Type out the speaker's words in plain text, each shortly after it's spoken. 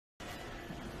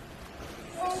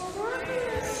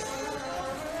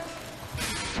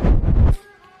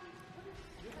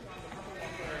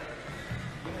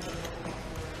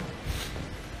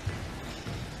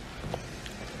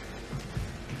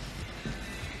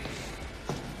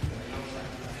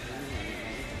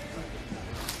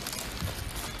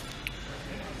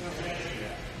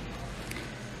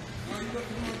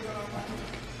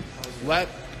What?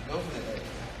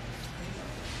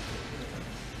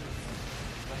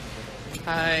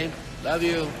 Hi. Love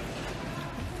you.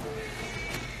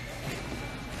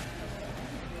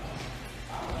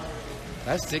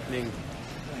 That's sickening.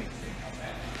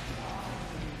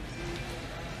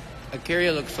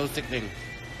 Akira looks so sickening.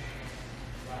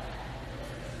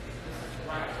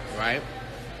 Right?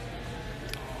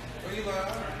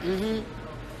 Mm-hmm.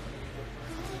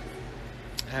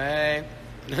 Hey.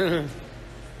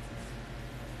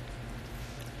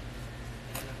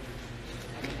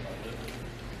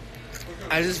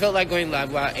 I just felt like going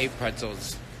live while I ate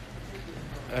pretzels.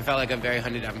 I felt like a very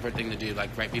 $100 thing to do,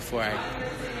 like right before I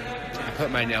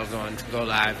put my nails on to go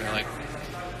live and like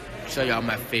show y'all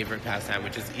my favorite pastime,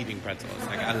 which is eating pretzels.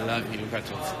 Like I love eating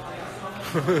pretzels.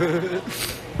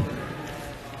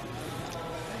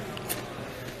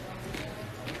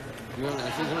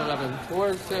 Season 11.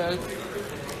 4 says.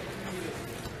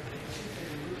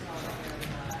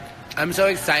 I'm so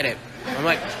excited. I'm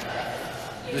like,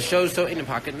 the show's so in the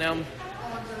pocket now.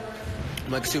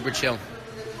 I'm like super chill.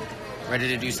 Ready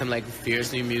to do some like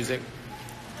fierce new music.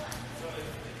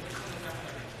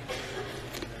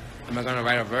 Am I gonna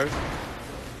write a verse?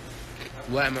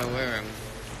 What am I wearing?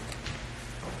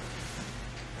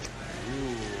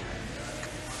 Ooh.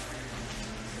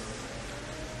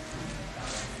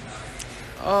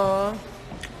 Oh.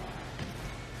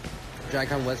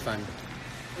 DryCon was fun.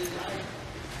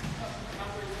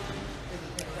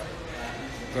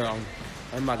 Girl,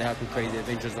 I'm about to have some crazy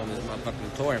adventures on this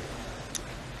motherfucking tour.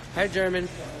 Hi, German.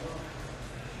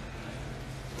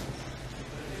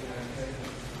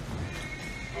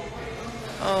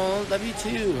 Oh, love you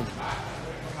too.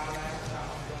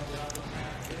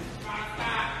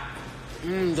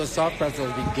 The soft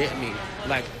pretzels be getting me.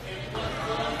 Like,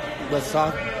 the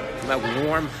soft, like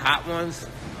warm, hot ones.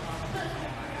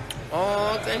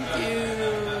 Oh, thank you.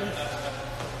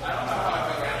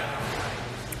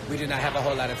 We did not have a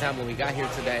whole lot of time when we got here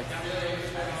today.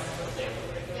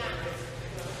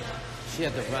 She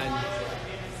had to run,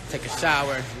 take a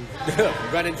shower,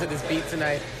 run into this beat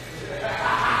tonight.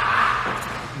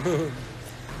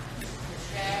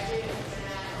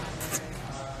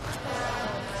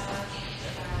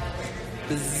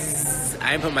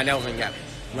 I ain't put my nails on yet.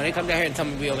 When they come down here and tell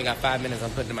me we only got 5 minutes,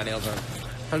 I'm putting my nails on.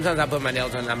 Sometimes I put my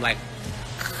nails on and I'm like,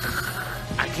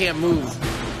 I can't move.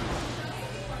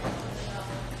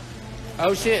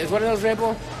 Oh shit, is one of those Red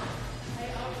Bull?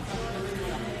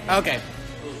 Okay.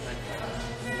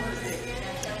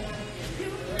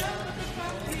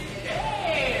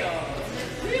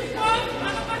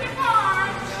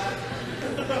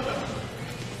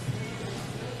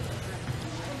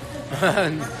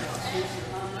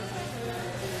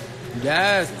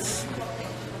 Yes.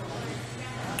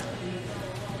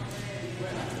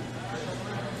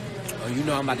 Oh, you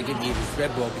know I'm about to get me this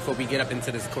Red Bull before we get up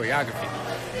into this choreography.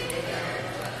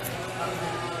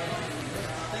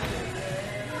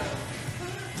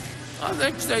 Oh,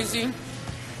 thanks, Stacy.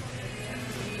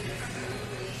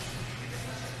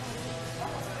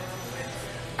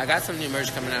 I got some new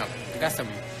merch coming out. I got some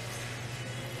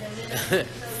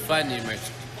fun new merch.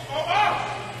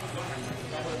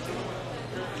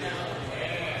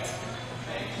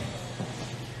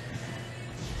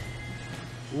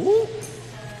 Whoop.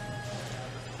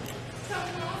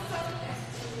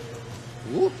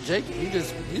 Whoop, Jake,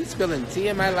 you spilling tea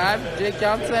in my life, Jake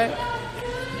Johnson?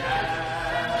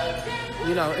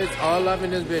 You know, it's all love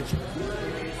in this bitch.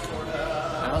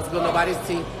 I don't spill nobody's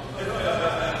tea.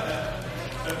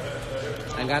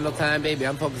 I ain't got no time, baby.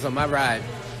 I'm focused on my ride.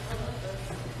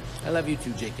 I love you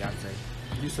too, Jake Johnson.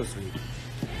 You're so sweet.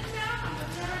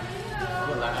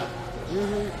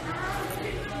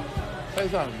 Say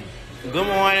something. Good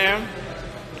morning.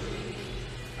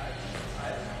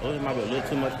 Oh, this might be a little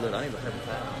too much blood. I ain't gonna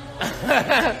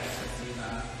have time.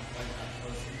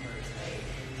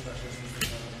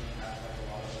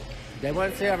 They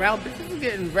want to say around, bitches is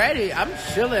getting ready. I'm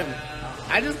chilling.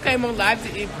 I just came on live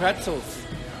to eat pretzels.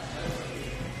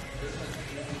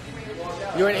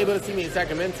 You weren't able to see me in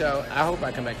Sacramento. I hope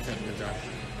I come back to Sacramento.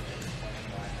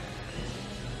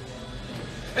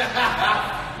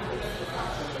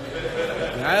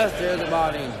 That's the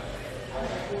body.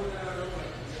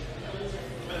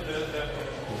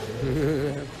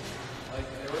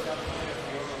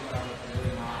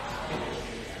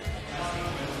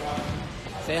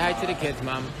 Say hi to the kids,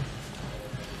 Mom.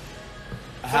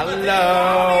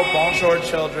 Hello, bonjour,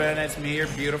 children. It's me, your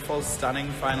beautiful,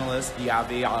 stunning finalist,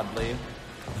 Yavi Oddly.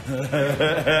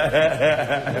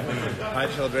 Hi,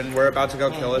 children. We're about to go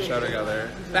kill a show together.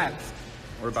 Facts.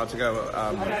 We're about to go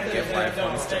give life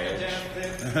on stage.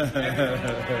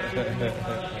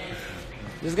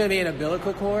 There's gonna be an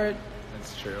umbilical cord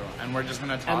That's true. And we're just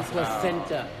gonna and talk about.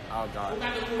 placenta. Oh god.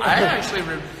 I actually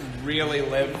really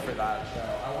live for that show.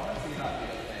 I want to see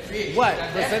that. What?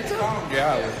 Placenta?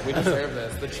 Yeah, we deserve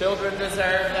this. The children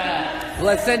deserve that.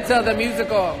 Placenta the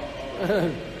musical.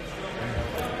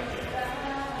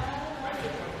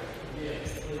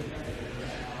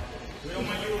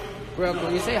 Bro,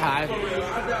 can you say hi?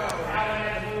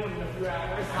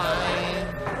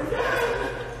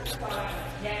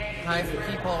 Hi,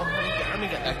 people. Let me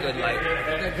get that good light.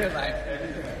 That good light.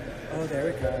 Oh, there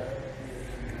we go.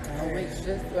 Oh, wait,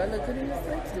 just do I look good in this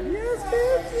light too?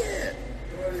 Yes,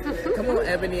 bitch. Come on,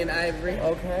 Ebony and Ivory.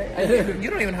 Okay. You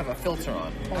don't even have a filter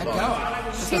on. Hold on.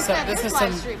 This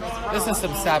is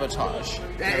some sabotage.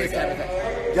 That is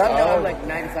sabotage. Y'all know I'm like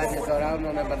 95 years old. I don't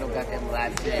know nothing about no goddamn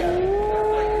live shit.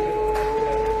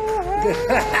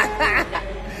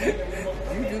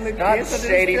 You do look Not handsome in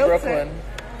Shady this filter. Brooklyn.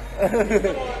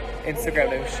 Instagram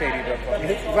name Shady Brooklyn.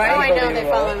 Right? Oh, I know, they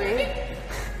follow me.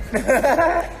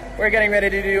 We're getting ready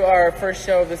to do our first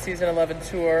show of the season 11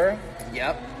 tour.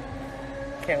 Yep.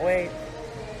 Can't wait.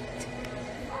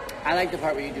 I like the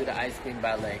part where you do the ice cream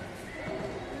ballet.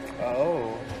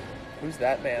 Oh, who's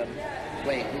that man?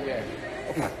 Wait, who where?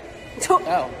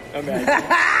 Oh, Okay.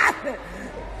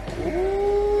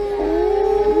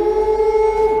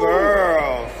 Ooh,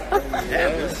 girl.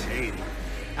 That was shady.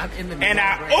 I'm in the middle And of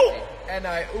I Brandy. oop. and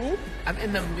I oop. I'm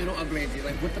in the middle of Brandy.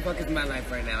 Like, what the fuck is my life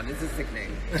right now? This is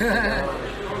sickening.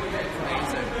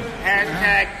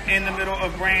 Hashtag in the middle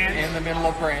of brands In the middle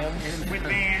of brands. with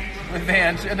bands. With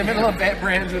Vans. In the middle of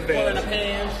brands with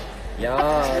Vans.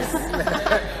 Yes.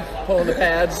 Pulling the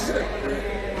pads.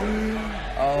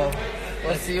 Oh,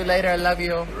 we'll see you later. I love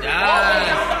you.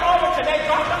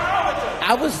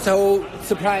 I was so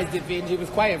surprised that Benji was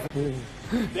quiet.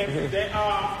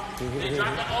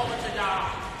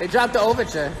 They dropped the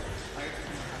overture.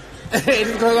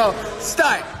 It's gonna go,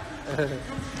 start!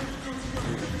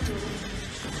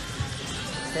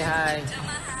 Say hi.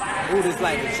 Ooh, this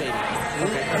light is shady.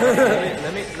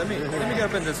 Let me get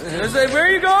up in this. Say, where are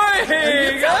you going?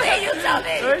 You tell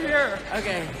me. Right here.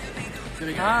 Okay.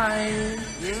 Hi.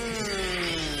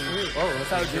 Oh, that's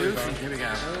how juicy. Here we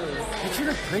go. Did you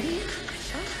look pretty?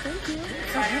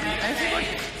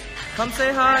 Come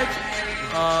say hi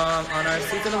on our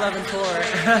season 11 tour.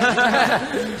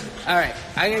 Alright,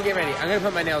 I'm gonna get ready. I'm gonna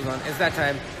put my nails on. It's that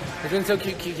time. It's been so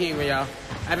cute with y'all.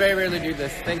 I very rarely do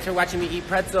this. Thanks for watching me eat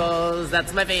pretzels.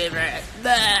 That's my favorite.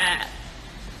 Blah.